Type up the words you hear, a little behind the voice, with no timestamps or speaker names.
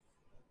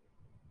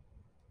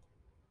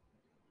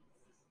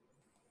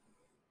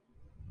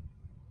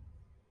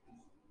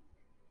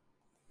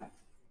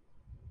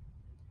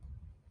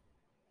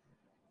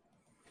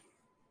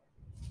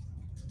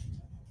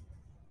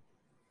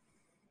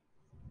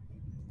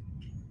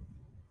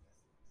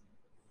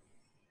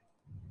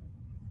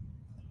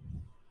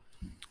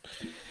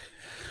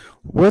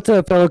What's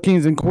up, fellow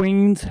kings and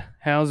queens?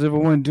 How's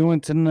everyone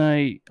doing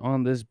tonight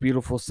on this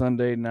beautiful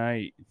Sunday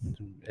night?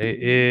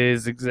 It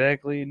is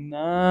exactly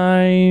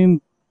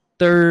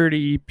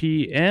 9:30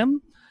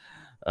 p.m.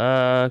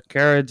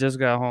 Kara just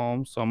got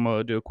home, so I'm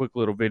gonna do a quick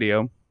little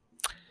video.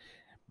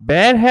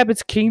 Bad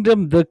Habits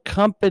Kingdom, the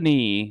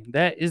company.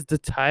 That is the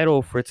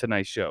title for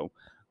tonight's show.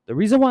 The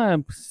reason why I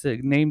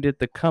named it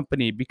the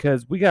company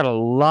because we got a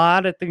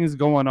lot of things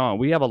going on.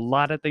 We have a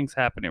lot of things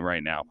happening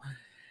right now.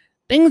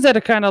 Things that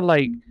are kind of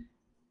like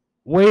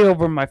way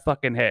over my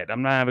fucking head.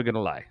 I'm not even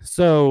gonna lie.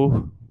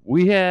 So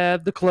we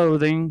have the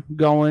clothing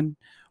going.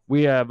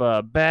 We have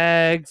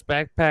bags,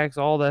 backpacks,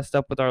 all that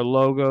stuff with our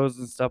logos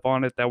and stuff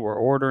on it that we're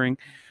ordering.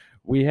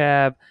 We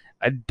have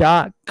a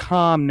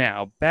 .com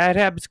now,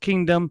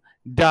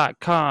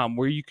 badhabitskingdom.com,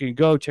 where you can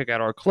go check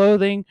out our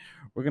clothing.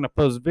 We're gonna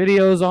post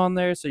videos on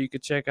there so you can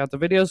check out the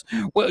videos.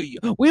 Well,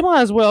 we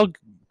might as well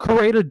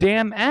create a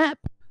damn app.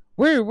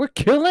 We're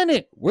killing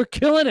it. We're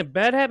killing it.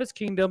 Bad Habits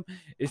Kingdom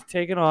is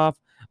taking off.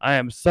 I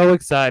am so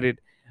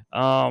excited.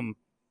 I'm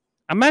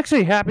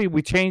actually happy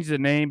we changed the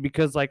name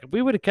because, like, if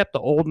we would have kept the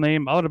old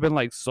name, I would have been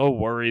like so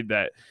worried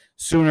that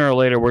sooner or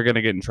later we're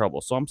gonna get in trouble.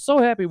 So I'm so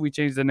happy we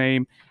changed the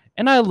name,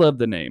 and I love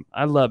the name.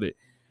 I love it,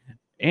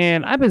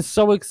 and I've been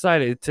so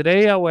excited.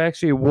 Today I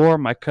actually wore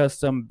my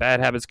custom Bad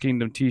Habits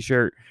Kingdom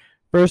T-shirt.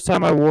 First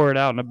time I wore it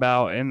out and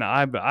about, and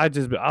I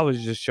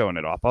was just showing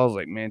it off. I was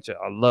like, man,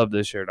 I love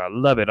this shirt. I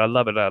love it. I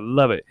love it. I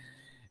love it.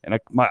 And a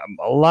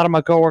lot of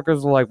my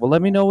coworkers were like, "Well,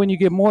 let me know when you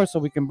get more so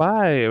we can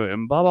buy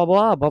and blah blah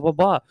blah blah blah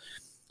blah."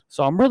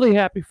 So I'm really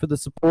happy for the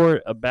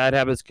support of Bad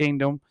Habits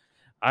Kingdom.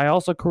 I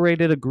also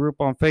created a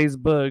group on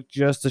Facebook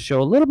just to show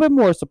a little bit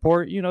more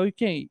support. You know, you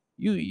can't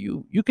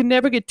you can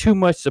never get too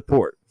much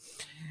support.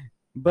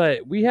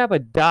 But we have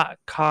a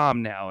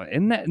 .com now,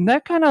 and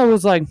that kind of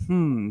was like,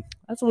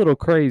 that's a little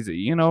crazy,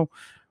 you know.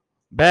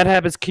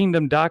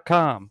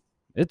 Badhabitskingdom.com.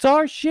 It's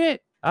our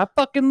shit. I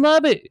fucking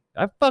love it.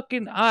 I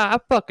fucking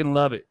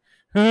love it.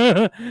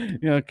 You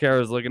know,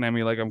 Kara's looking at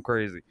me like I'm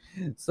crazy.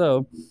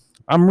 So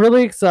I'm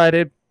really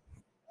excited.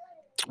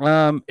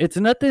 It's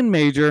nothing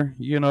major,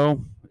 you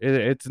know.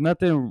 It's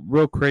nothing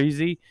real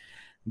crazy.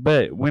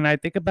 But when I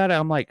think about it,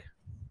 I'm like,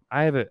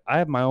 I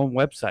have my own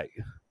website.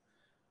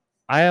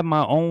 I have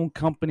my own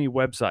company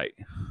website.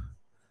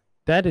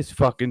 That is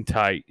fucking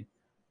tight.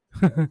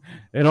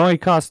 It only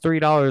costs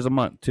 $3 a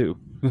month too.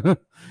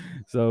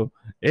 So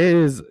it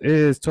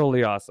is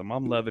totally awesome.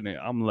 I'm loving it.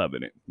 I'm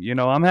loving it. You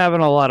know, I'm having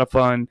a lot of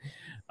fun.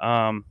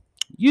 Um,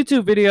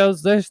 YouTube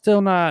videos, they're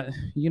still not,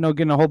 you know,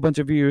 getting a whole bunch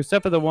of views,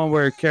 except for the one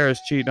where Kara's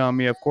cheating on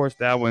me. Of course,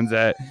 that one's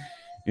at,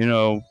 you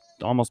know,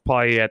 almost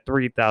probably at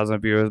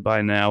 3,000 viewers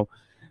by now.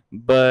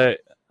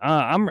 But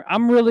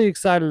I'm really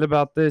excited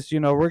about this. You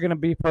know, we're gonna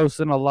be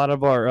posting a lot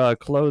of our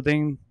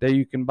clothing that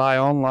you can buy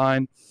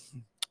online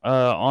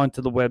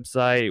onto the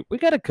website. We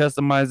gotta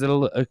customize it,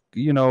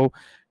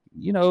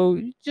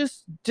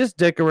 just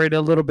decorate it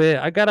a little bit.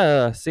 I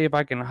gotta see if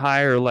I can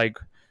hire like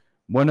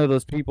one of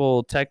those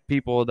people, tech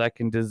people that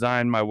can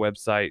design my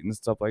website and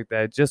stuff like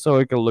that, just so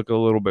it can look a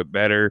little bit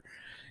better.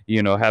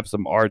 You know, have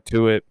some art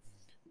to it.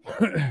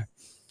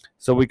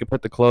 So we could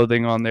put the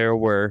clothing on there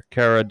where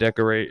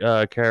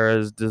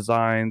Kara's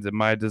designs and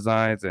my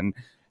designs and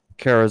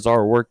Kara's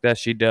artwork that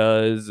she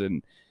does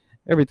and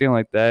everything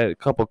like that. A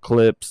couple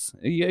clips.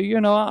 You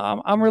know,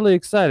 I'm really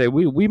excited.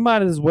 We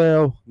might as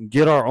well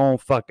get our own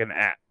fucking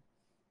app.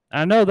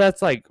 I know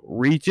that's like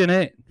reaching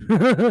it.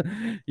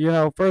 You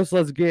know, first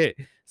let's get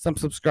some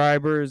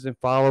subscribers and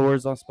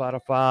followers on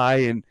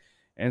Spotify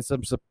and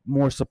some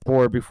more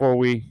support before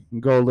we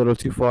go a little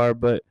too far.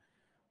 But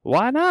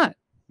why not?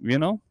 You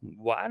know,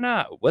 why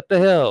not? What the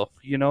hell?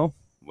 You know,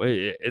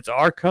 it's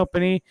our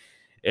company.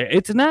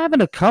 It's not even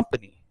a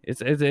company.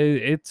 It's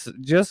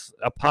just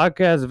a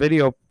podcast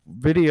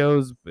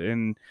videos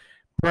and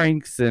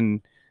pranks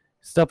and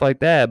stuff like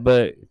that.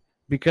 But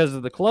because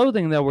of the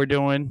clothing that we're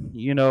doing,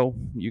 you know,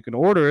 you can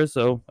order it.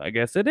 So I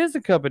guess it is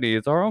a company.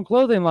 It's our own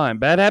clothing line,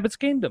 Bad Habits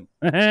Kingdom.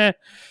 You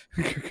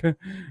know,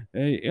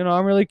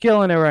 I'm really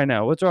killing it right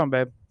now. What's wrong,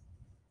 babe?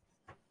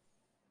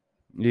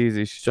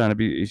 Easy.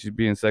 She's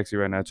being sexy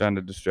right now, trying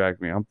to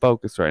distract me. I'm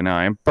focused right now.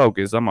 I am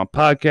focused. I'm on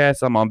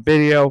podcast. I'm on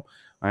video.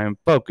 I am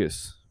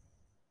focused.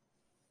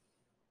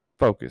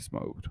 Focus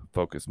mode.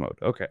 Focus mode.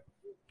 Okay.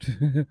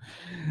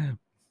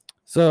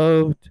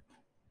 So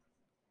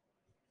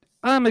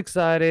I'm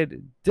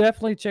excited.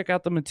 Definitely check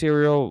out the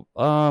material.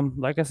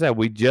 Like I said,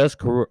 we just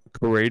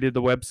created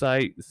the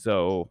website,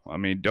 so I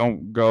mean,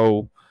 don't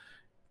go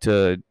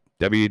to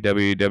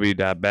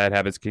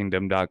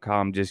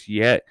www.badhabitskingdom.com just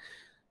yet.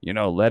 You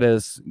know,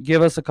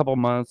 give us a couple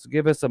months,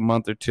 give us a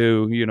month or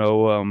two. You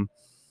know,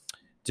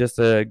 just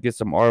to get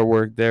some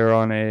artwork there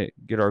on it,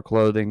 get our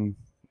clothing,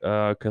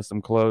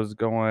 custom clothes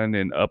going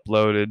and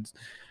uploaded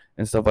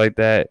and stuff like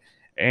that.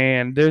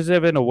 And there's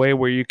even a way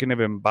where you can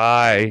even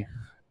buy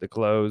the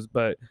clothes,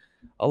 but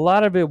a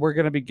lot of it we're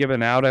going to be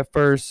giving out at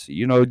first,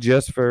 you know,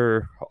 just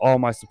for all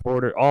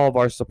of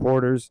our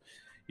supporters,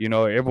 you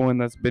know, everyone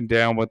that's been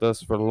down with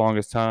us for the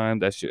longest time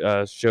that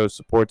shows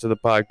support to the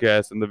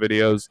podcast and the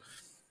videos.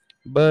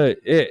 But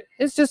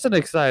it's just an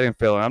exciting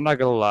feeling. I'm not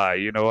gonna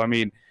lie. I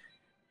mean,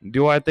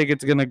 do I think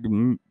it's gonna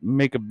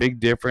make a big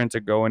difference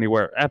or go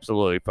anywhere?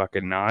 Absolutely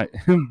fucking not.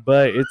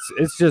 But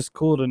it's just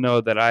cool to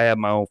know that I have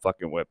my own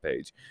fucking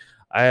webpage.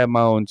 I have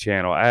my own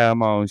channel. I have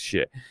my own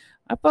shit.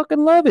 I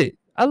fucking love it.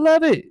 I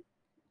love it.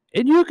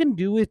 And you can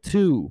do it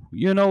too.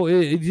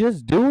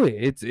 Just do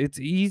it. It's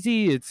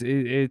easy.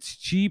 It's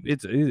cheap.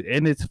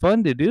 And it's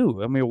fun to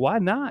do. I mean, why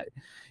not?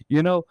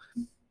 You know,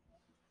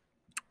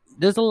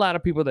 there's a lot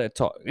of people that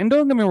talk. And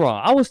don't get me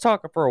wrong, I was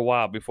talking for a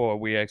while before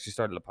we actually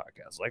started the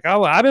podcast. Like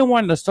I've been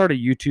wanting to start a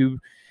YouTube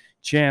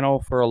channel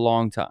for a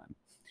long time,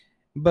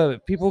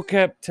 but people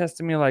kept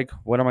testing me like,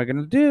 what am I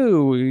gonna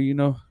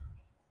do?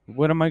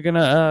 What am I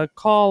gonna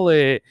call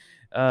it?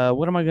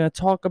 What am I gonna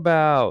talk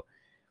about?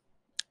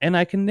 And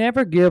I can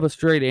never give a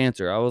straight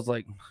answer. I was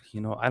like,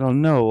 I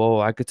don't know. Oh,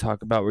 I could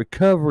talk about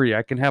recovery.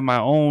 I can have my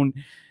own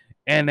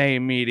NA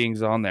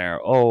meetings on there.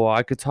 Oh,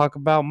 I could talk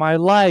about my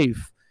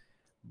life,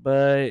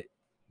 but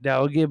that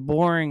would get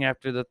boring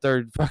after the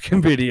third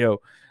fucking video.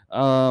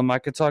 I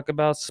could talk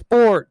about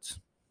sports.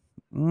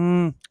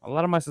 A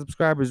lot of my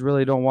subscribers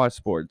really don't watch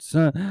sports.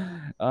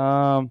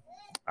 I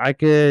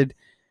could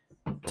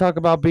talk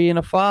about being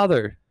a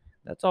father.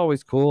 That's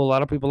always cool. A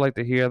lot of people like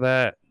to hear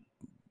that.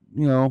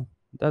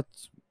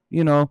 That's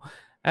you know,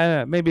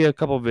 maybe a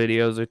couple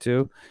videos or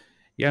two.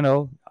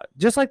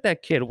 Just like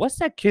that kid. What's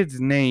that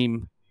kid's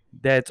name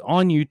that's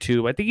on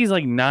YouTube? I think he's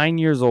like 9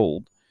 years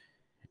old,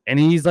 and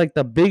he's like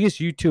the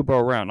biggest YouTuber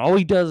around. All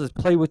he does is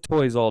play with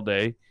toys all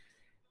day,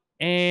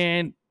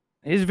 and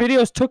his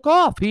videos took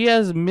off. He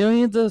has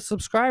millions of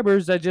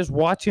subscribers that just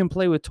watch him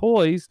play with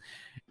toys,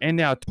 and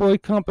now toy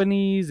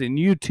companies and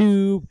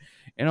YouTube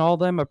and all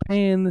them are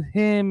paying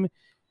him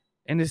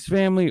and his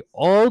family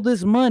all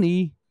this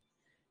money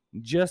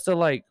just to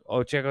like,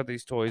 oh, check out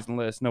these toys and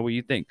let us know what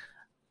you think.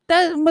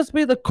 That must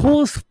be the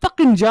coolest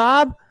fucking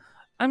job.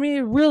 I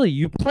mean, really,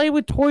 you play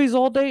with toys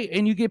all day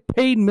and you get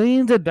paid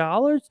millions of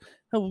dollars?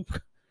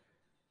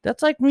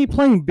 That's like me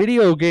playing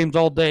video games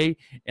all day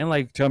and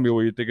like, tell me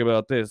what you think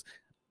about this,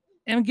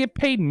 and get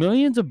paid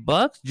millions of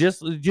bucks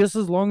just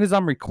as long as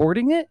I'm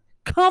recording it.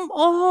 Come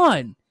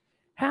on.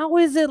 How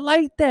is it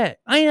like that?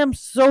 I am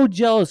so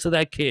jealous of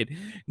that kid.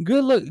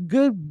 Good,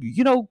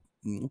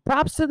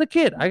 props to the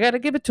kid. I got to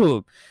give it to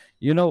him.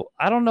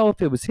 I don't know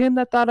if it was him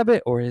that thought of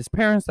it or his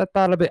parents that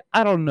thought of it.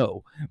 I don't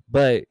know.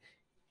 But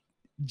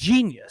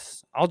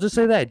genius. I'll just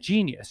say that.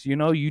 Genius.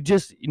 You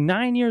just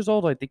 9 years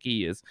old, I think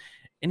he is.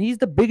 And he's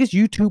the biggest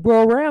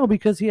YouTuber around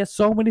because he has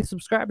so many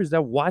subscribers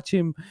that watch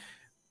him,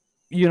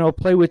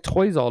 play with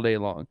toys all day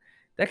long.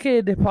 That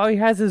kid probably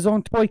has his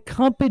own toy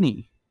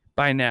company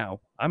by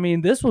now. I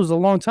mean, this was a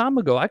long time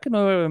ago. I can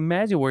only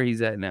imagine where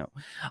he's at now.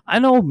 I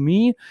know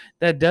me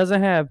that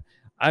doesn't have.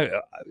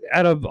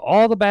 Out of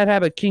all the Bad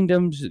Habit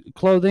Kingdoms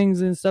clothings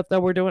and stuff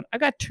that we're doing, I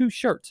got 2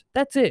 shirts.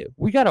 That's it.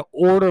 We got to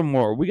order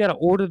more. We got to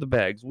order the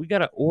bags. We got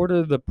to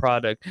order the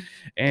product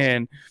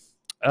and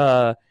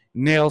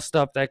nail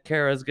stuff that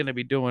Kara's going to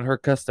be doing, her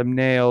custom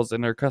nails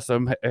and her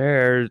custom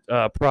hair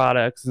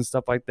products and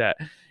stuff like that.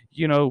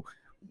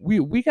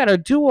 We got to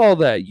do all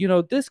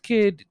that. This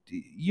kid,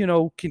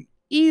 can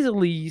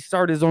easily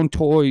start his own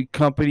toy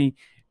company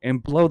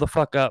and blow the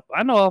fuck up.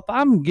 I know if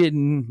I'm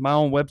getting my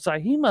own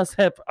website, he must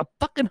have a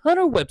fucking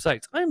 100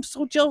 websites. I am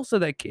so jealous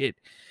of that kid.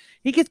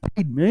 He gets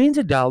paid millions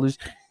of dollars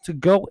to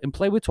go and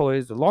play with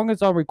toys as long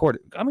as I record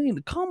it. I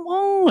mean, come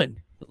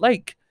on.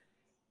 Like,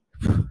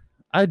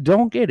 I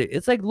don't get it.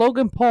 It's like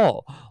Logan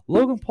Paul.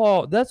 Logan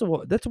Paul, that's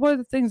one of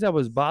the things that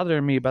was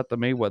bothering me about the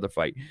Mayweather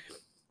fight.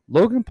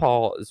 Logan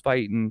Paul is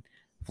fighting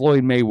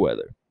Floyd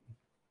Mayweather.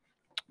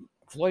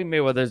 Floyd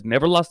Mayweather's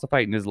never lost a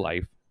fight in his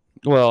life.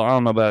 Well, I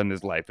don't know about in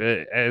his life.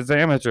 As an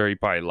amateur, he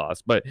probably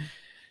lost, but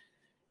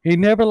he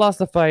never lost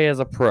a fight as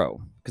a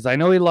pro. Because I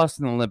know he lost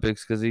in the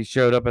Olympics because he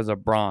showed up as a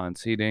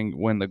bronze. He didn't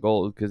win the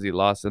gold because he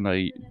lost in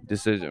a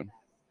decision.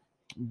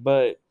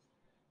 But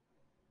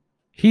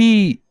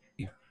he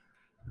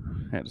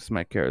I had to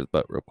smack Kara's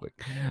butt real quick.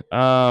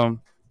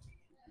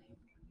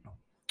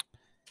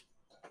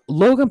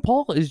 Logan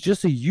Paul is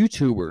just a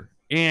YouTuber,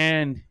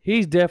 and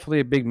he's definitely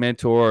a big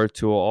mentor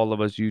to all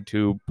of us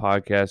YouTube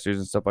podcasters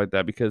and stuff like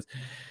that because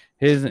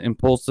his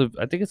impulsive,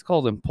 I think it's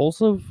called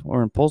impulsive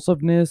or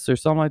impulsiveness or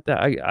something like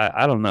that.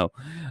 I don't know.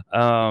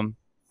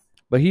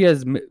 But he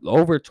has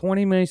over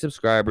 20 million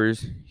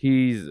subscribers.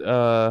 He's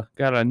got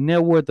a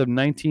net worth of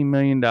 $19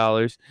 million.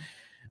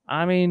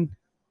 I mean,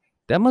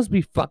 that must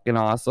be fucking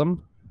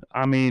awesome.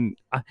 I mean,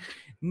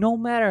 no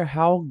matter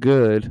how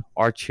good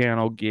our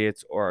channel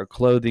gets or our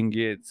clothing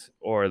gets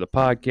or the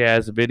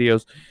podcast, the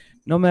videos,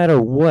 no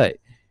matter what,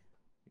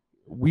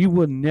 we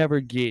will never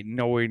get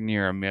nowhere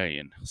near 1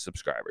 million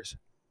subscribers.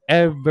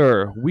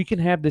 Ever. We can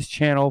have this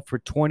channel for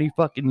 20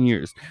 fucking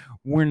years.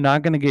 We're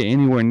not going to get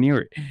anywhere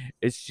near it.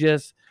 It's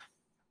just,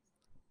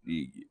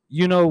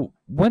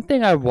 one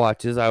thing I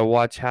watch is I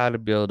watch how to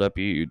build up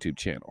your YouTube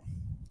channel.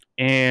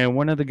 And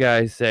one of the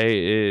guys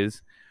say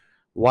is,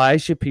 why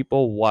should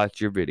people watch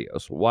your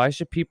videos? Why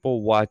should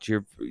people watch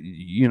your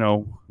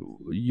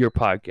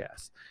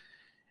podcast?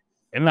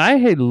 And I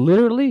had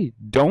literally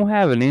don't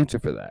have an answer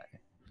for that.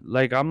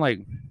 Like, I'm like,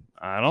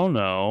 I don't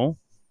know,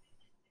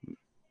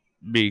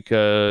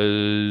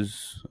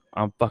 because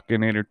I'm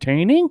fucking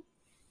entertaining?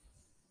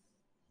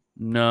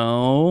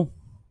 No.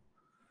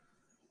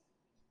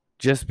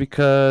 Just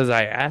because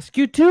I ask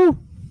you to?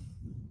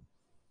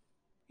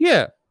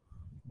 Yeah.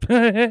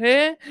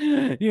 I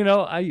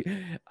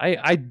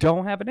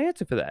don't have an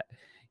answer for that.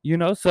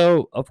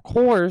 So of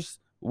course,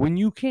 when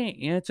you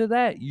can't answer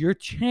that, your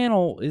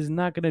channel is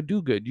not gonna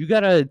do good. You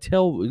gotta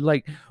tell,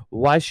 like,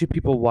 why should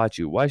people watch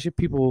you? Why should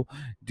people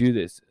do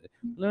this?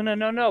 Luna,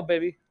 no, no,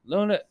 baby.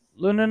 Luna,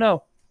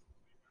 no.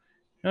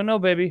 No, no,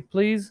 baby,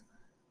 please.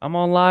 I'm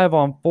on live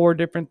on 4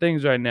 different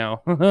things right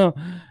now.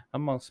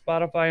 I'm on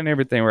Spotify and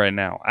everything right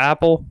now.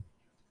 Apple.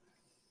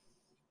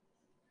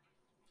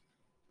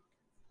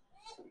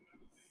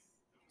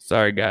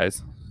 Sorry,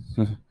 guys.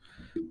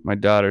 My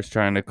daughter's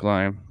trying to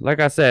climb. Like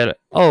I said,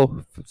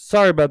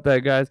 sorry about that,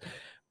 guys.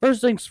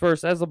 First things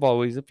first, as of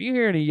always, if you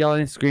hear any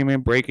yelling,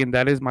 screaming, breaking,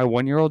 that is my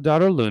 1-year-old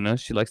daughter, Luna.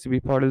 She likes to be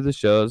part of the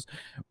shows.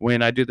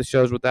 When I do the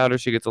shows without her,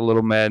 she gets a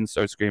little mad and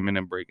starts screaming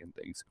and breaking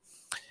things.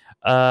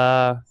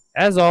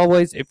 As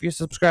always, if you're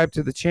subscribed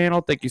to the channel,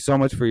 thank you so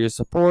much for your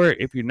support.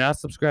 If you're not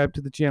subscribed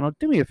to the channel,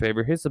 do me a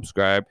favor, hit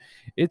subscribe.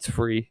 It's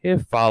free.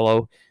 Hit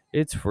follow.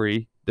 It's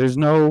free.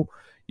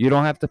 You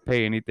don't have to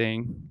pay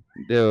anything.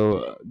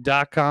 The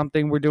 .com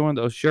thing we're doing,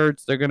 those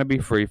shirts, they're gonna be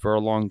free for a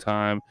long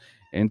time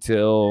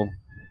until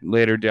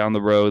later down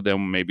the road.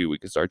 Then maybe we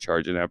can start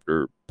charging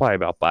after probably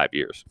about 5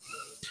 years.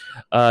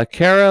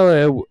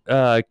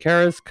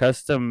 Kara's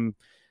custom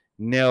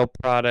nail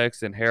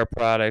products and hair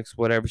products,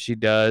 whatever she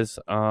does,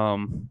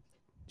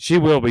 she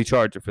will be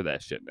charging for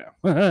that shit now.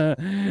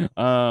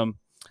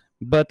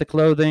 But the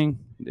clothing,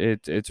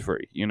 it's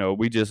free.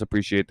 We just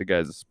appreciate the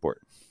guys' support.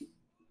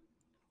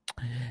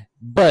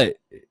 But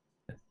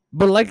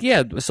like,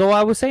 yeah, so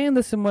I was saying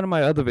this in one of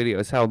my other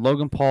videos, how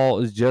Logan Paul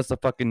is just a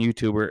fucking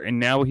YouTuber, and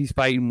now he's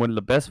fighting one of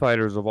the best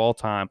fighters of all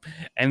time,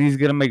 and he's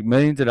gonna make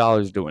millions of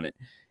dollars doing it.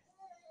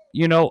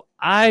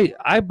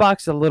 I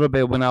boxed a little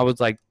bit when I was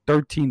like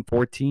 13,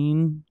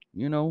 14,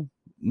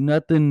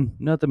 nothing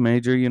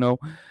major.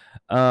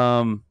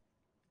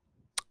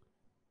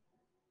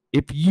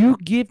 If you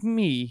give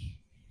me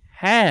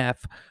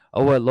half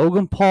of what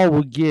Logan Paul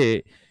would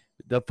get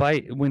the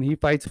fight when he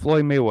fights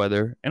Floyd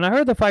Mayweather, and I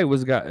heard the fight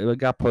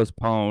got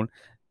postponed.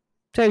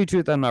 Tell you the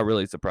truth, I'm not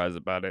really surprised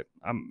about it.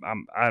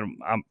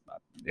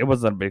 It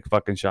wasn't a big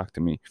fucking shock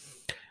to me.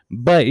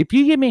 But if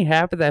you give me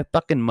half of that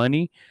fucking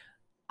money,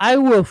 I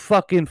will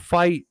fucking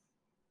fight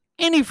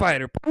any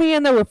fighter. Put me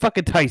in there with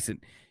fucking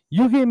Tyson.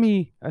 You give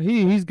me,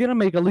 he's gonna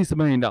make at least $1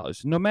 million,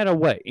 no matter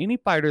what. Any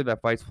fighter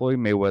that fights Floyd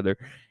Mayweather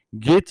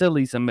gets at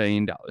least $1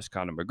 million.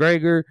 Conor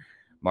McGregor,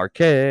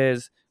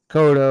 Marquez,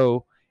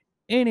 Cotto,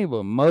 any of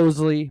them,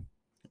 Mosley,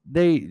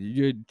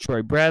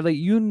 Troy Bradley,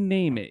 you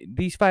name it.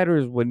 These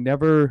fighters would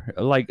never,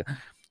 like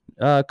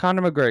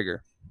Conor McGregor.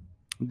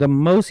 The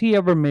most he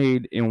ever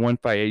made in one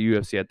fight at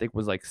UFC, I think,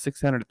 was like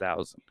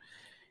 $600,000.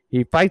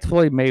 He fights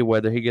Floyd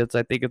Mayweather. He gets,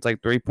 I think it's like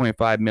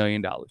 $3.5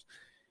 million.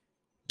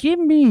 Give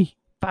me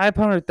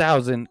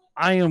 $500,000.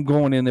 I am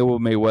going in there with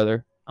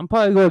Mayweather. I'm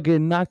probably going to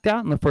get knocked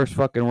out in the first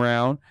fucking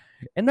round.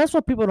 And that's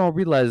what people don't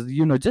realize.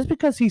 Just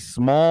because he's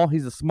small,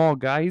 he's a small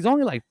guy. He's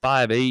only like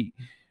 5'8",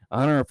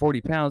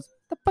 140 pounds.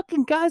 The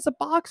fucking guy's a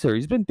boxer.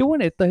 He's been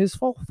doing it his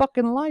whole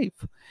fucking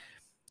life.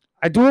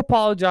 I do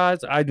apologize.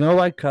 I know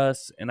I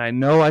cuss, and I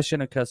know I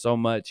shouldn't cuss so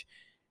much.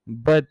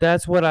 But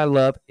that's what I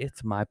love.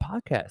 It's my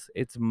podcast.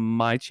 It's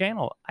my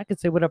channel. I can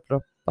say whatever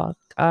the fuck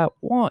I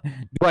want.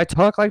 Do I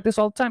talk like this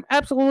all the time?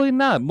 Absolutely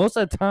not. Most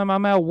of the time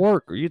I'm at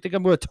work. Or you think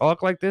I'm going to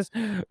talk like this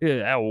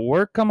at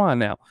work? Come on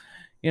now.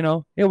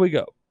 Here we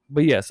go.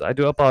 But yes, I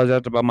do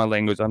apologize about my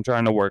language. I'm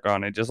trying to work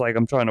on it, just like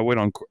I'm trying to work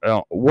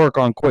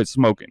on quit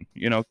smoking.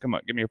 Come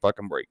on, give me a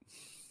fucking break.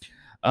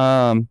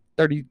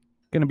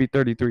 gonna be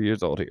 33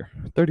 years old here.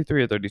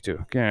 33 or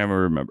 32. Can't even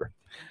remember.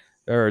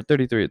 Or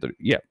 33 or 30.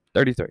 Yeah,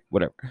 33.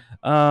 Whatever.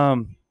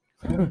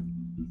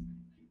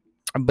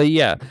 But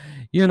yeah,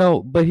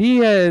 but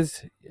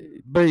he's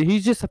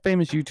just a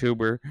famous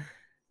YouTuber.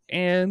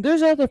 And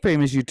there's other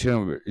famous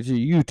YouTubers,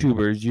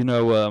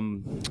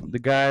 the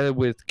guy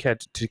with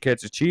To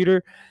Catch a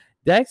Cheater.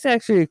 That's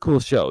actually a cool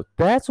show.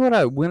 That's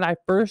what when I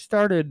first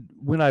wanted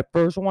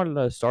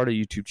to start a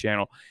YouTube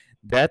channel,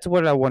 that's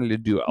what I wanted to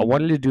do. I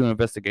wanted to do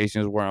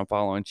investigations where I'm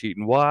following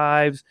cheating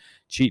wives,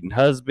 cheating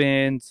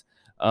husbands,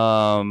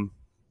 runaway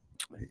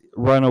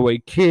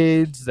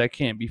kids that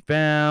can't be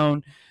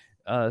found,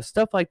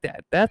 stuff like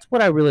that. That's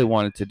what I really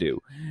wanted to do.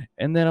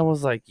 And then I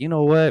was like, you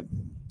know what?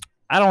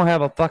 I don't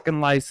have a fucking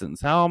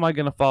license. How am I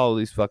going to follow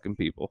these fucking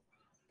people?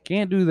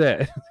 Can't do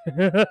that.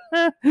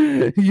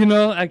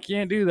 I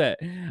can't do that.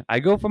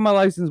 I go for my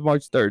license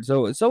March 3rd.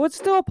 So it's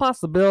still a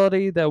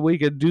possibility that we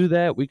could do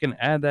that. We can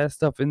add that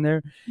stuff in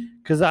there.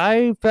 Because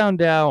I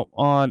found out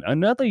on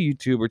another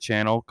YouTuber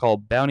channel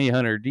called Bounty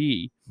Hunter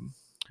D.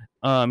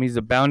 He's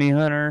a bounty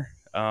hunter.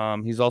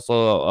 He's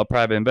also a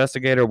private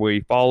investigator where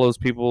he follows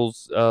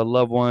people's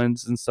loved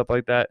ones and stuff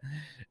like that.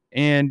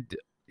 And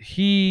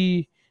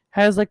he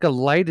has like a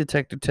lie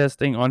detector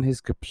testing on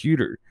his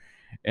computer.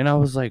 And I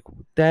was like,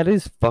 that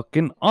is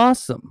fucking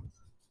awesome.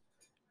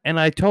 And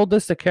I told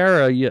this to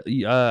Kara,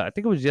 I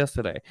think it was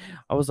yesterday.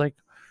 I was like,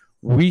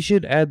 we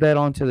should add that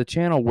onto the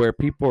channel where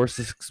people are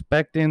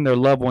suspecting their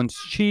loved ones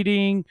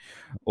cheating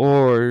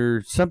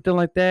or something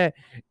like that,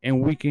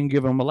 and we can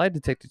give them a lie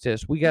detector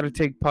test. We got to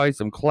take probably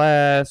some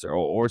class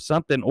or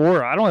something,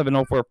 or I don't even know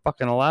if we're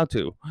fucking allowed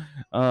to.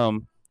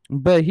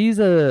 But he's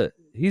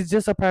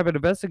just a private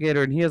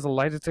investigator, and he has a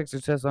lie detector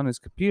test on his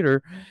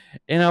computer.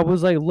 And I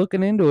was like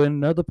looking into it,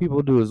 and other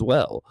people do as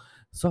well.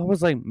 So I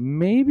was like,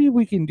 maybe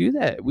we can do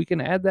that. We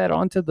can add that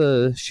onto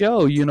the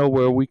show,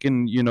 where we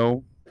can,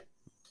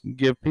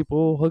 give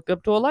people hooked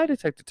up to a lie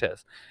detector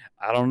test.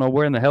 I don't know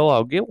where in the hell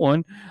I'll get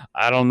one.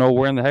 I don't know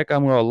where in the heck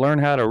I'm going to learn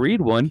how to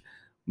read one,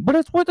 but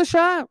it's worth a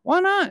shot.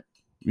 Why not?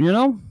 You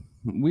know,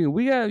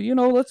 we got,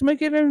 let's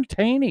make it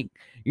entertaining.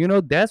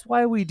 That's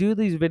why we do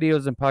these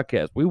videos and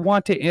podcasts. We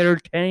want to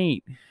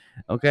entertain.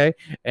 Okay.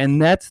 And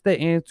that's the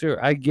answer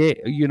I get.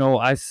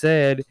 I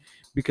said,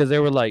 because they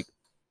were like,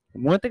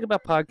 one thing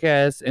about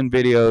podcasts and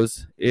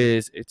videos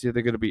is it's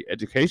either going to be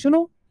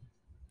educational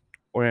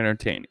or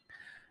entertaining.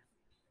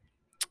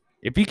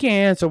 If you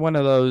can't answer one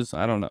of those,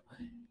 I don't know.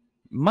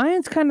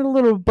 Mine's kind of a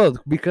little of both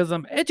because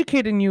I'm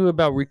educating you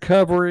about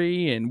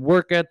recovery and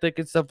work ethic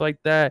and stuff like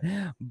that.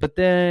 But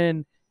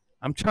then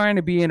I'm trying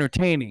to be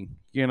entertaining.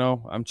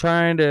 I'm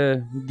trying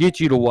to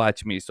get you to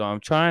watch me. So I'm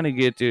trying to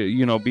get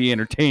to, be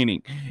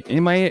entertaining.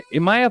 Am I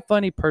a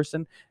funny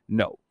person?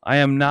 No, I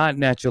am not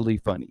naturally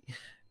funny.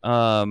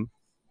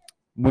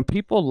 When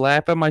people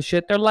laugh at my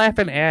shit, they're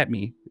laughing at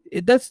me.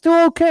 That's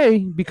still okay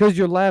because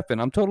you're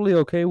laughing. I'm totally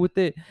okay with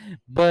it.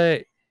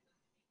 But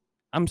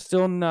I'm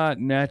still not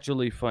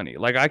naturally funny.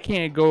 Like, I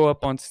can't go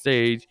up on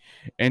stage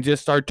and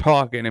just start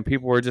talking and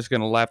people are just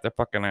going to laugh their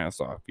fucking ass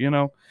off,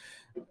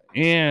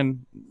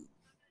 And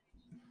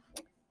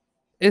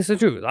it's the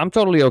truth. I'm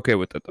totally okay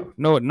with it, though.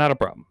 No, not a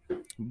problem.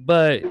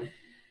 But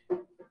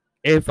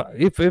if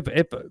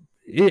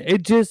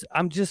it just,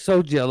 I'm just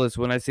so jealous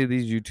when I see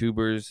these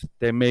YouTubers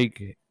that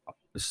make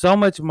so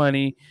much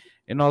money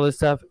and all this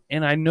stuff.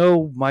 And I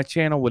know my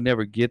channel would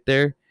never get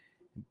there.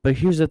 But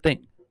here's the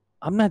thing.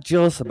 I'm not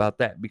jealous about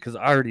that because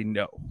I already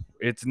know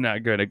it's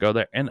not going to go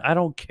there. And I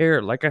don't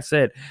care. Like I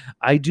said,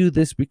 I do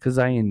this because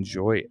I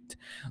enjoy it.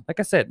 Like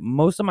I said,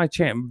 most of my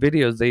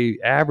videos, they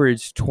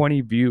average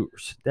 20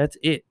 viewers. That's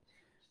it.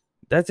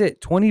 That's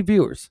it. 20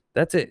 viewers.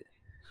 That's it.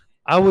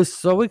 I was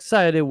so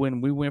excited when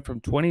we went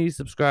from 20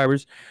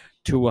 subscribers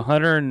to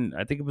 100.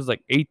 I think it was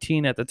like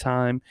 18 at the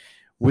time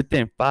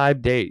within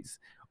 5 days.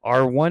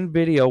 Our one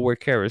video where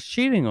Kara's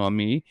cheating on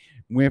me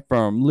went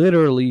from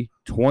literally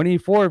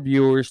 24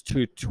 viewers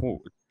to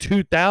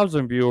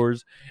 2,000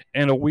 viewers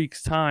in a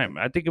week's time.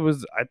 I think it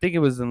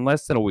was in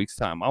less than a week's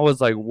time. I was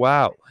like,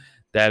 wow,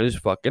 that is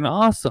fucking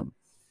awesome.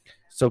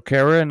 So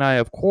Kara and I,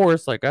 of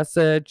course, like I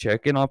said,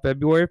 check in on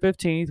February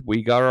 15th.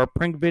 We got our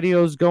prank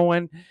videos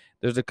going.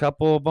 There's a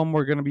couple of them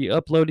we're going to be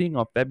uploading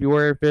on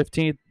February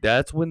 15th.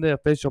 That's when the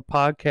official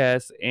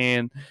podcast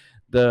and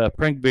the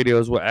prank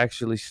videos will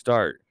actually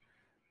start.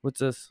 What's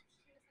this?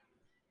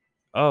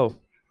 Oh,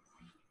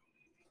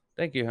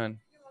 thank you, hon.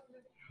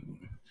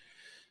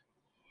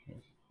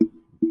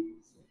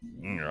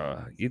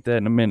 Eat that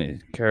in a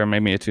minute. Kara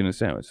made me a tuna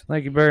sandwich.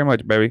 Thank you very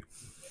much, baby.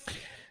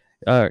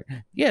 All right.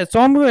 Yeah, so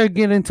I'm going to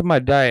get into my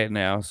diet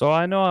now. So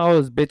I know I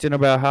was bitching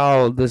about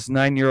how this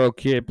 9-year-old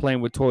kid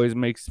playing with toys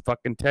makes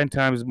fucking 10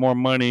 times more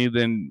money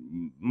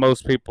than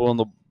most people in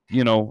the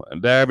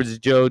average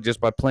Joe just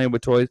by playing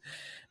with toys.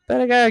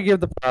 But I got to give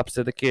the props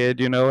to the kid.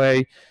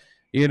 Hey,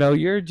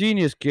 you're a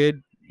genius,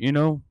 kid.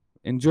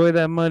 Enjoy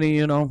that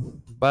money.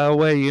 By the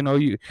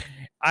way,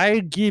 I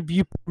give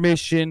you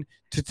permission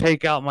to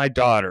take out my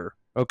daughter.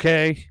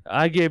 Okay,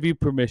 I give you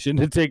permission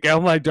to take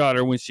out my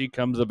daughter when she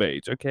comes of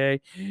age.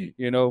 Okay,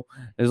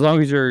 as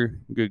long as you're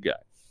a good guy.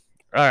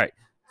 All right.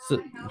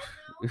 So,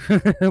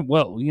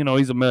 well,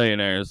 he's a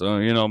millionaire,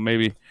 so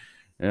maybe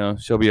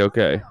she'll be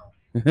okay.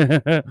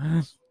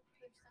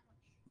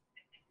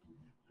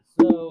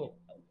 So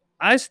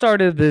I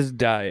started this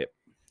diet,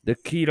 the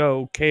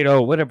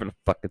keto, whatever the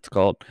fuck it's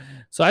called.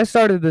 So I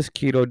started this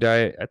keto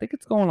diet. I think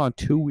it's going on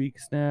 2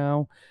 weeks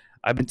now.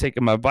 I've been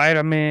taking my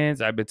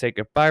vitamins. I've been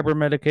taking fiber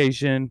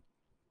medication.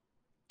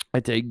 I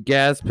take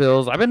gas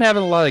pills. I've been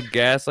having a lot of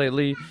gas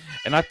lately,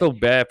 and I feel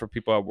bad for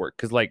people at work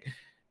because, like,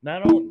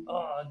 not only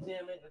oh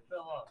damn it fell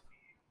off.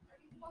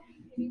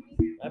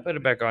 I put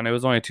it back on. It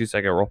was only a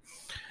 2-second roll.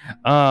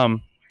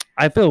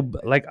 I feel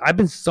like I've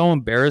been so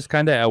embarrassed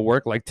kind of at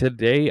work. Like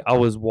today, I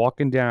was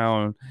walking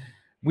down.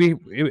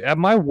 At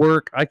my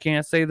work, I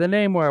can't say the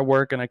name where I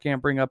work, and I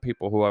can't bring up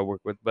people who I work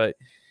with. But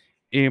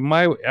at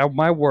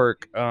my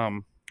work,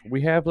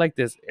 we have like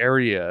this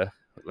area,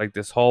 like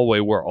this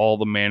hallway where all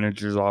the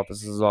managers'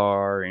 offices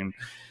are, and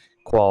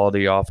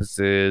quality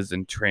offices,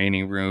 and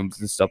training rooms,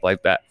 and stuff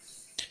like that.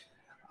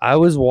 I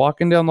was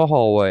walking down the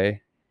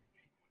hallway.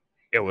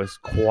 It was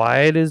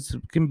quiet as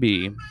can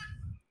be.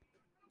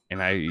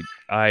 and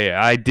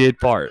I did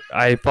fart.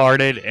 I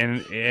farted,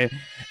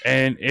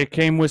 and it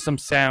came with some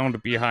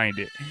sound behind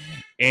it.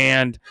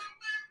 And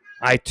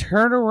I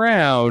turn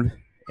around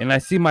and I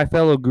see my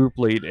fellow group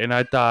lead, and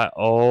I thought,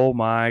 oh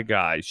my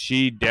god,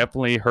 she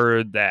definitely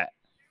heard that.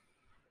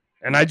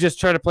 And I just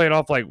try to play it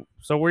off like,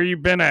 so where you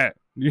been at?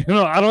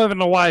 I don't even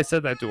know why I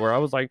said that to her. I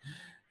was like,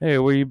 hey,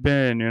 where you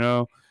been?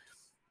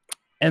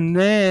 And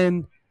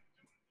then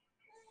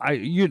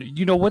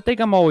one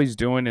thing I'm always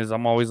doing is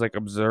I'm always like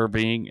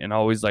observing and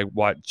always like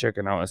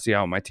checking out and see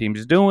how my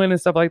team's doing and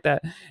stuff like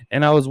that.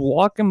 And I was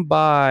walking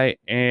by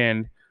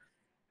and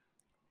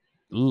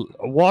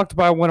walked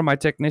by one of my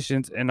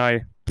technicians, and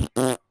I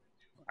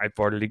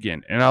farted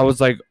again. And I was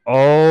like,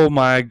 oh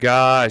my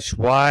gosh,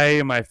 why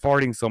am I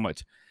farting so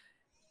much?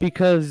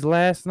 Because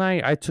last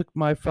night I took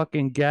my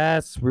fucking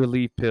gas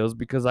relief pills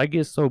because I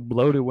get so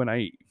bloated when I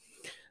eat.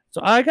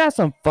 So I got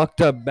some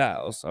fucked up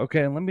bowels.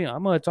 Okay, I'm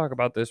gonna talk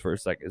about this for a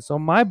second. So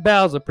my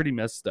bowels are pretty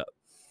messed up.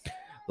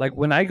 Like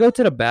when I go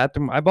to the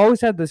bathroom, I've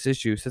always had this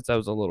issue since I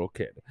was a little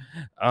kid.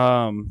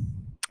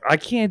 I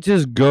can't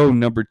just go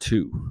number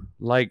two.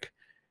 Like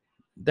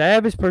the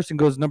average person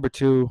goes number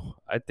two,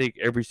 I think,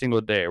 every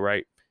single day,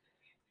 right?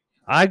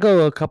 I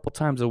go a couple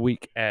times a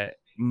week at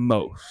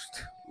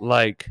most.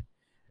 Like,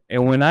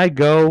 and when I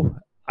go,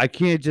 I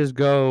can't just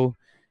go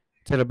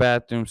to the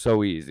bathroom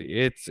so easy.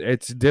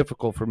 It's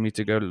difficult for me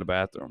to go to the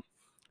bathroom.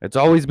 It's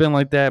always been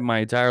like that my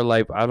entire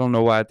life. I don't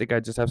know why. I think I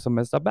just have some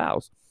messed up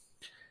bowels.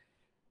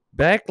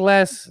 Back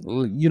I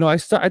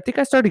think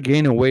I started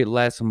gaining weight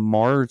last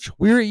March.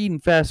 We were eating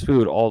fast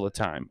food all the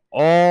time.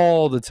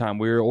 All the time.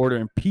 We were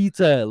ordering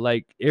pizza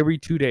like every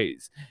 2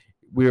 days.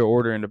 We were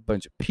ordering a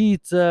bunch of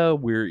pizza.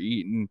 We were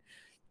eating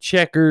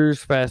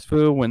Checkers fast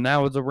food when that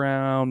was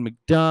around,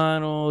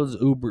 McDonald's,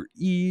 Uber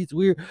Eats.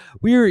 We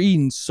were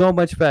eating so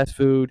much fast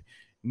food,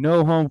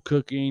 no home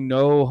cooking,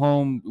 no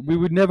home. We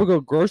would never go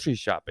grocery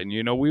shopping.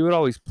 We would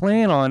always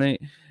plan on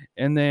it,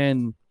 and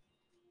then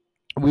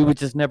we would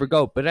just never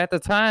go. But at the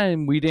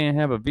time, we didn't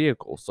have a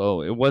vehicle,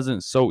 so it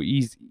wasn't so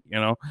easy.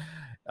 And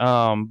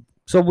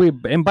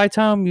by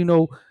time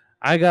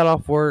I got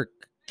off work,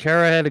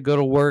 Kara had to go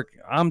to work.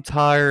 I'm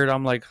tired.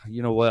 I'm like,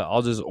 you know what?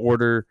 I'll just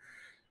order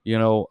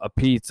a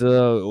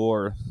pizza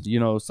or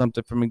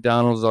something from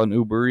McDonald's on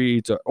Uber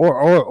Eats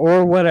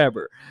or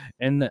whatever,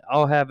 and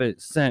I'll have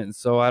it sent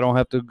so I don't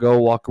have to go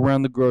walk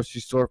around the grocery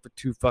store for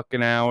 2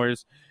 fucking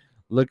hours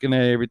looking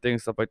at everything,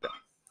 stuff like that.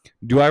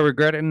 Do I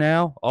regret it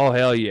now? Oh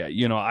hell yeah.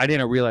 I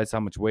didn't realize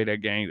how much weight I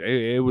gained.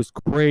 It was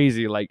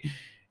crazy, like,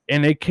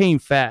 and it came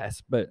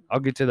fast, but I'll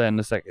get to that in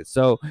a second.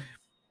 So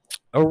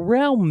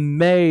around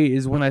May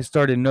is when I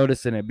started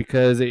noticing it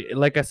because,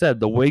 like I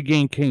said, the weight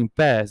gain came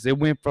fast. It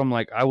went from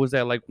like I was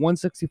at like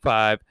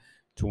 165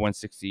 to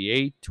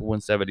 168 to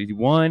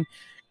 171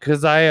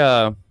 because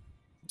I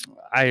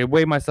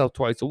weigh myself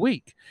twice a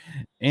week,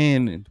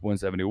 and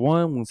 171,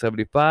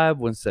 175,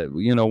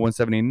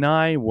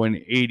 179,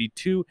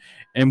 182,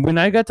 and when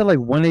I got to like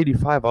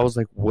 185, I was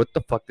like, what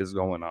the fuck is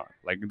going on?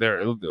 Like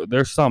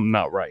there's something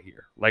not right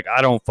here. Like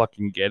I don't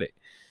fucking get it.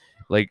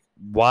 Like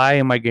why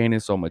am I gaining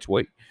so much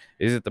weight?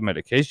 Is it the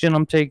medication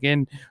I'm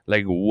taking?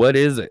 Like, what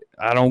is it?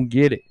 I don't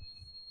get it.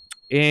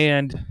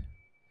 And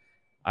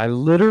I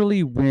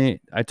literally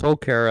went. I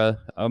told Kara,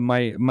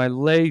 my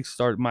legs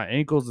my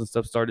ankles and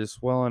stuff started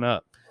swelling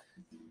up.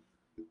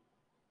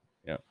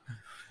 Yeah,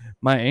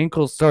 my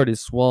ankles started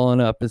swelling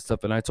up and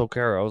stuff. And I told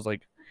Kara, I was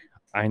like,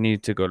 I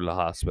need to go to the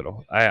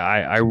hospital.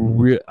 I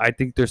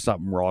think there's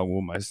something wrong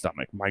with my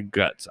stomach, my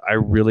guts. I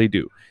really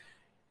do.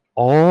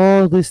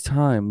 All this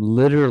time,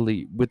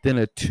 literally within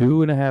a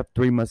 2.5,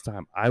 3 months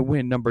time, I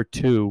went number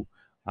two.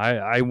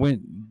 I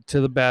went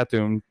to the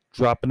bathroom,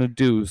 dropping a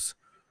deuce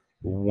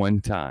one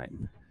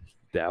time.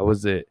 That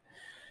was it.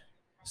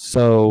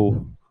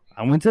 So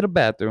I went to the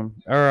bathroom,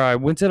 or I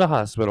went to the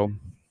hospital,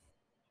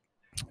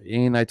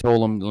 and I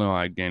told them,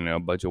 I gained a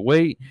bunch of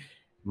weight.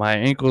 My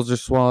ankles are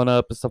swelling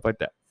up and stuff like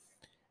that.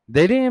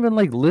 They didn't even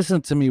like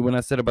listen to me when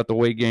I said about the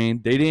weight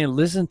gain. They didn't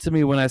listen to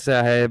me when I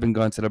said I haven't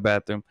gone to the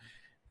bathroom.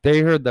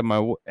 They heard that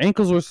my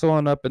ankles were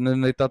swelling up, and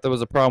then they thought there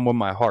was a problem with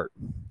my heart.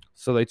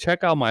 So they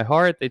check out my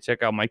heart, they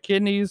check out my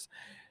kidneys.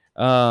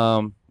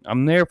 I'm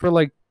there for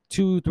like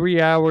 2-3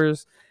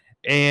 hours,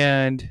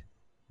 and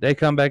they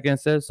come back and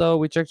said, so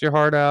we checked your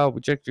heart out,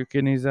 we checked your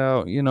kidneys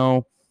out,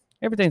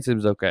 everything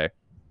seems okay.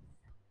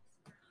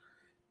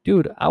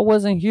 Dude, I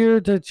wasn't here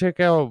to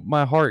check out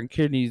my heart and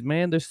kidneys,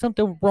 man. There's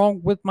something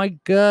wrong with my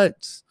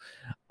guts.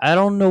 I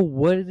don't know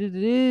what it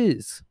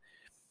is.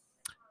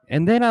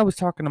 And then I was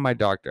talking to my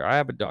doctor. I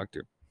have a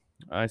doctor.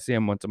 I see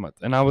him once a month.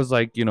 And I was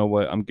like, you know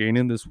what? I'm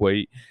gaining this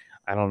weight.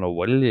 I don't know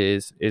what it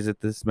is. Is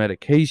it this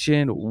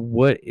medication?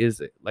 What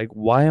is it? Like,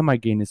 why am I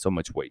gaining so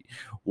much weight?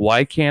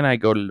 Why can't I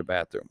go to the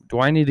bathroom? Do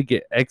I need to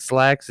get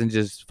X-Lax and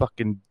just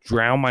fucking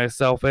drown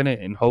myself in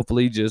it and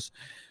hopefully just,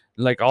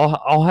 like,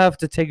 I'll have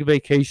to take a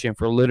vacation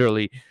for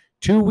literally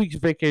 2 weeks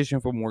vacation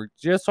from work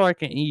just so I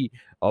can eat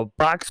a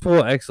box full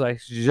of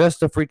X-Lax just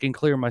to freaking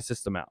clear my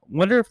system out.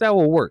 Wonder if that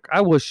will work.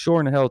 I will sure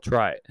in hell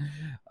try it.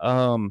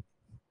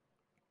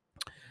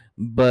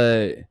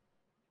 But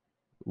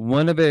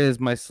One of it is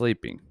my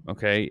sleeping.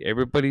 Okay,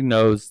 everybody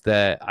knows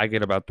that I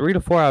get about 3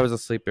 to 4 hours of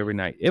sleep every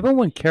night. Even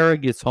when Kara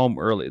gets home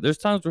early, there's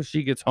times where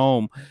she gets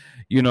home,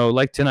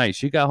 like tonight,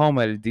 she got home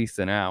at a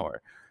decent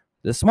hour.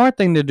 The smart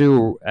thing to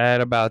do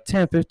at about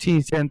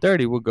 10:15,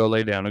 10:30, we'll go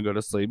lay down and go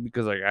to sleep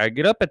because like I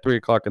get up at 3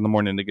 o'clock in the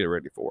morning to get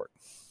ready for work.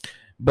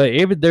 But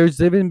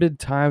there's even been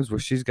times where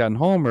she's gotten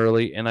home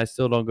early and I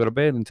still don't go to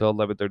bed until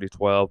 11:30,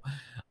 12.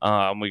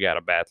 We got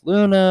a Bath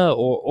Luna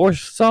or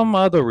some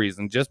other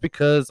reason, just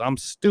because I'm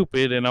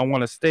stupid and I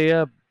want to stay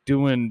up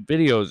doing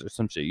videos or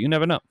some shit. You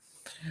never know.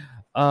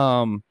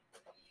 Um,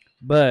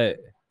 but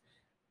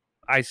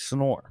I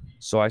snore.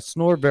 So I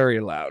snore very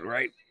loud,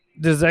 right?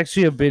 There's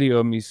actually a video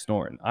of me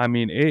snoring. I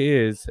mean, it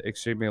is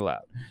extremely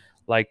loud.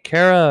 Like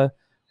Kara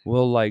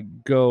will like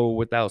go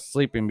without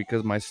sleeping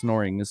because my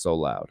snoring is so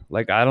loud.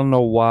 Like I don't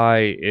know why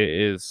it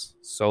is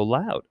so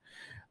loud.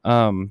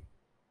 Um,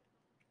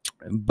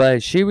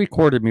 but she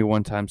recorded me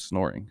one time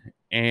snoring,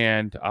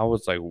 and I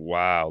was like,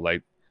 wow,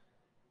 like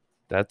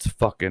that's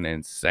fucking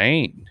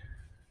insane.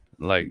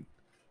 Like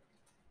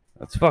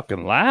that's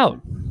fucking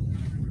loud.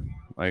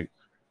 Like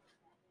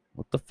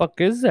what the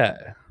fuck is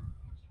that?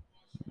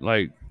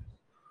 Like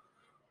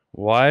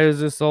why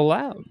is this so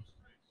loud?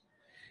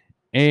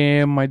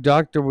 And my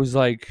doctor was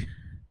like,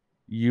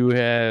 you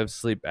have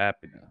sleep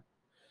apnea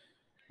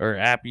or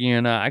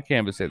apnea. I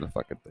can't even say the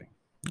fucking thing.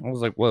 I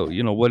was like, whoa,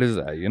 what is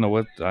that? You know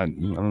what? I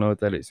don't know what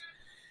that is.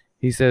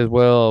 He says,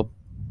 well,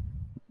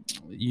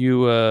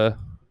 you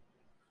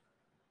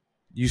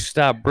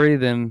stop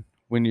breathing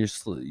when you're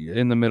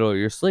in the middle of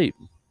your sleep.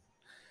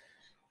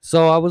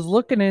 So I was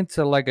looking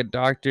into like a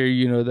doctor,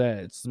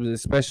 that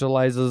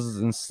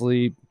specializes in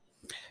sleep,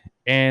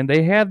 and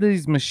they have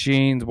these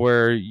machines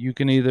where you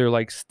can either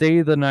like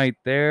stay the night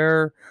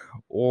there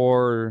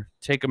or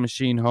take a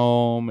machine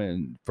home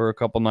and for a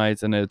couple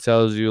nights, and it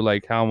tells you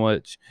like how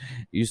much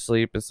you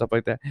sleep and stuff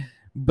like that.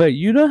 But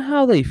you know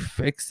how they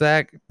fix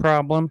that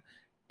problem?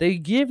 They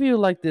give you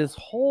like this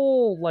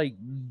whole like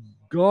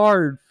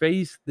guard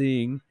face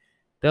thing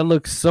that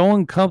looks so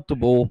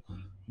uncomfortable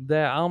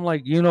that I'm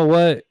like, you know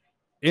what?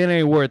 It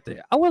ain't worth it.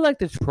 I would like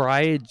to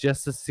try it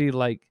just to see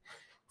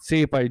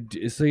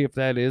if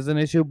that is an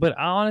issue. But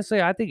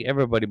honestly, I think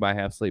everybody might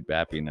have sleep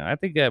apnea now. I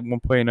think at one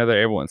point or another,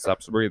 everyone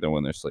stops breathing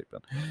when they're sleeping.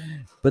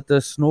 But the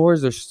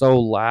snores are so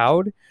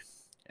loud,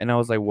 and I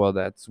was like, well,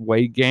 that's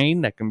weight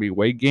gain. That can be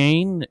weight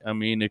gain. I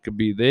mean, it could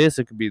be this,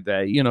 it could be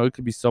that. It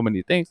could be so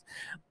many things.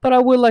 But I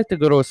would like to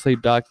go to a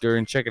sleep doctor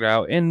and check it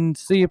out and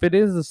see if it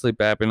is a sleep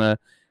apnea.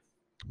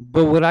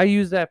 But would I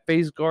use that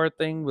face guard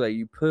thing that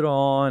you put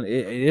on?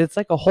 It's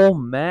like a whole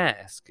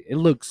mask. It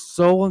looks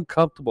so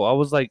uncomfortable. I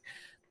was like,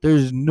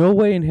 there's no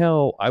way in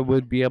hell I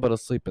would be able to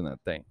sleep in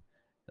that thing.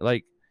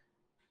 Like,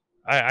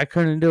 I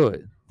couldn't do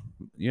it.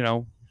 You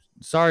know,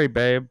 sorry,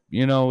 babe.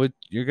 You're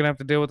gonna have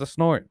to deal with the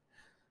snort.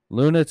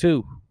 Luna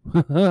too.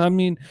 I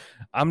mean,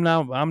 I'm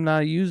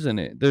not using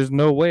it. There's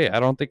no way. I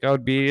don't think I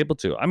would be able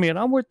to. I mean,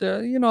 I'm worth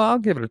the. I'll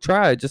give it a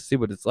try, just see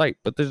what it's like.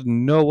 But there's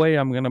no way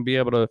I'm gonna be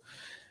able to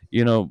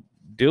you know,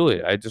 do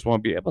it. I just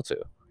won't be able to.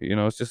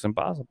 It's just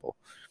impossible.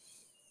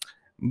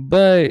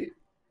 But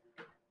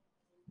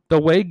the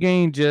weight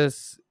gain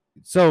just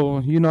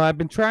I've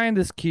been trying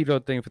this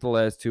keto thing for the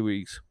last 2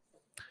 weeks,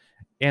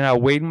 and I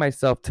weighed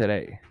myself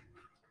today.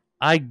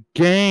 I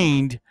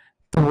gained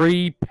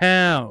 3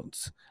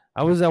 pounds.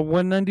 I was at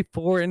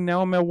 194 and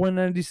now I'm at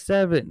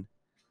 197.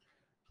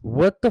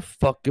 What the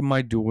fuck am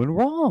I doing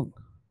wrong?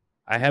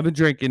 I haven't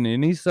drinking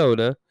any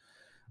soda.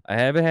 I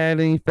haven't had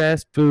any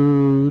fast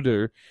food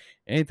or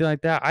anything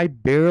like that. I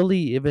barely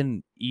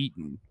even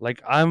eaten.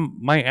 Like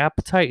my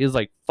appetite is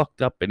like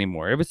fucked up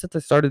anymore. Ever since I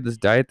started this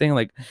diet thing,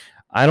 like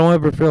I don't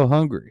ever feel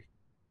hungry.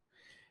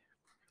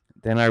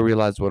 Then I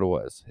realized what it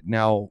was.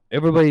 Now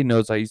everybody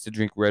knows I used to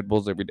drink Red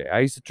Bulls every day. I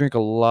used to drink a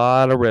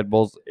lot of Red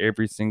Bulls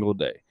every single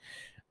day.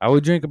 I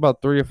would drink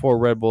about 3 or 4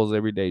 Red Bulls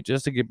every day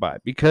just to get by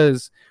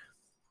because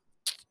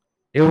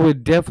it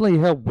would definitely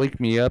help wake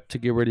me up to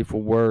get ready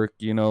for work,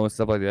 and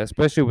stuff like that,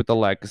 especially with the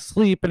lack of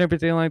sleep and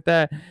everything like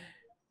that.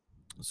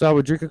 So I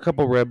would drink a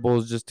couple Red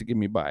Bulls just to get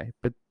me by.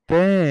 But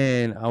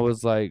then I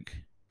was like,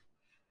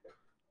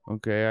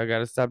 okay, I got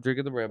to stop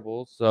drinking the Red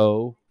Bulls.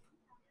 So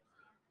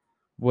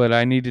what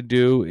I need to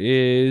do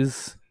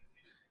is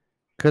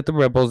cut the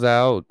Red Bulls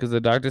out because the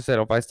doctor said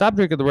if I stop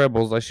drinking the Red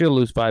Bulls, I should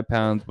lose 5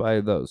 pounds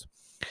by those.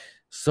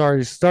 So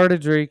I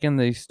started drinking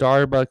the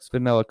Starbucks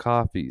vanilla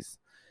coffees.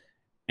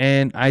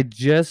 And I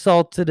just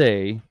saw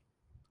today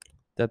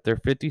that they're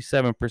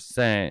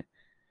 57%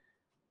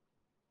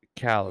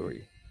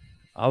 calorie.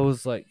 I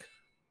was like,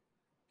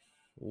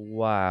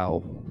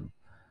 wow,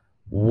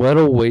 what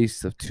a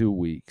waste of 2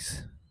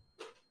 weeks.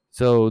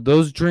 So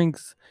those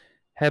drinks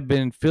have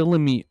been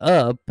filling me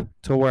up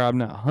to where I'm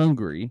not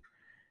hungry.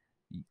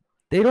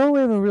 They don't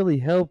even really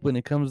help when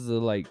it comes to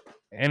like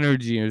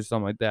energy or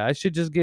something like that. I should just get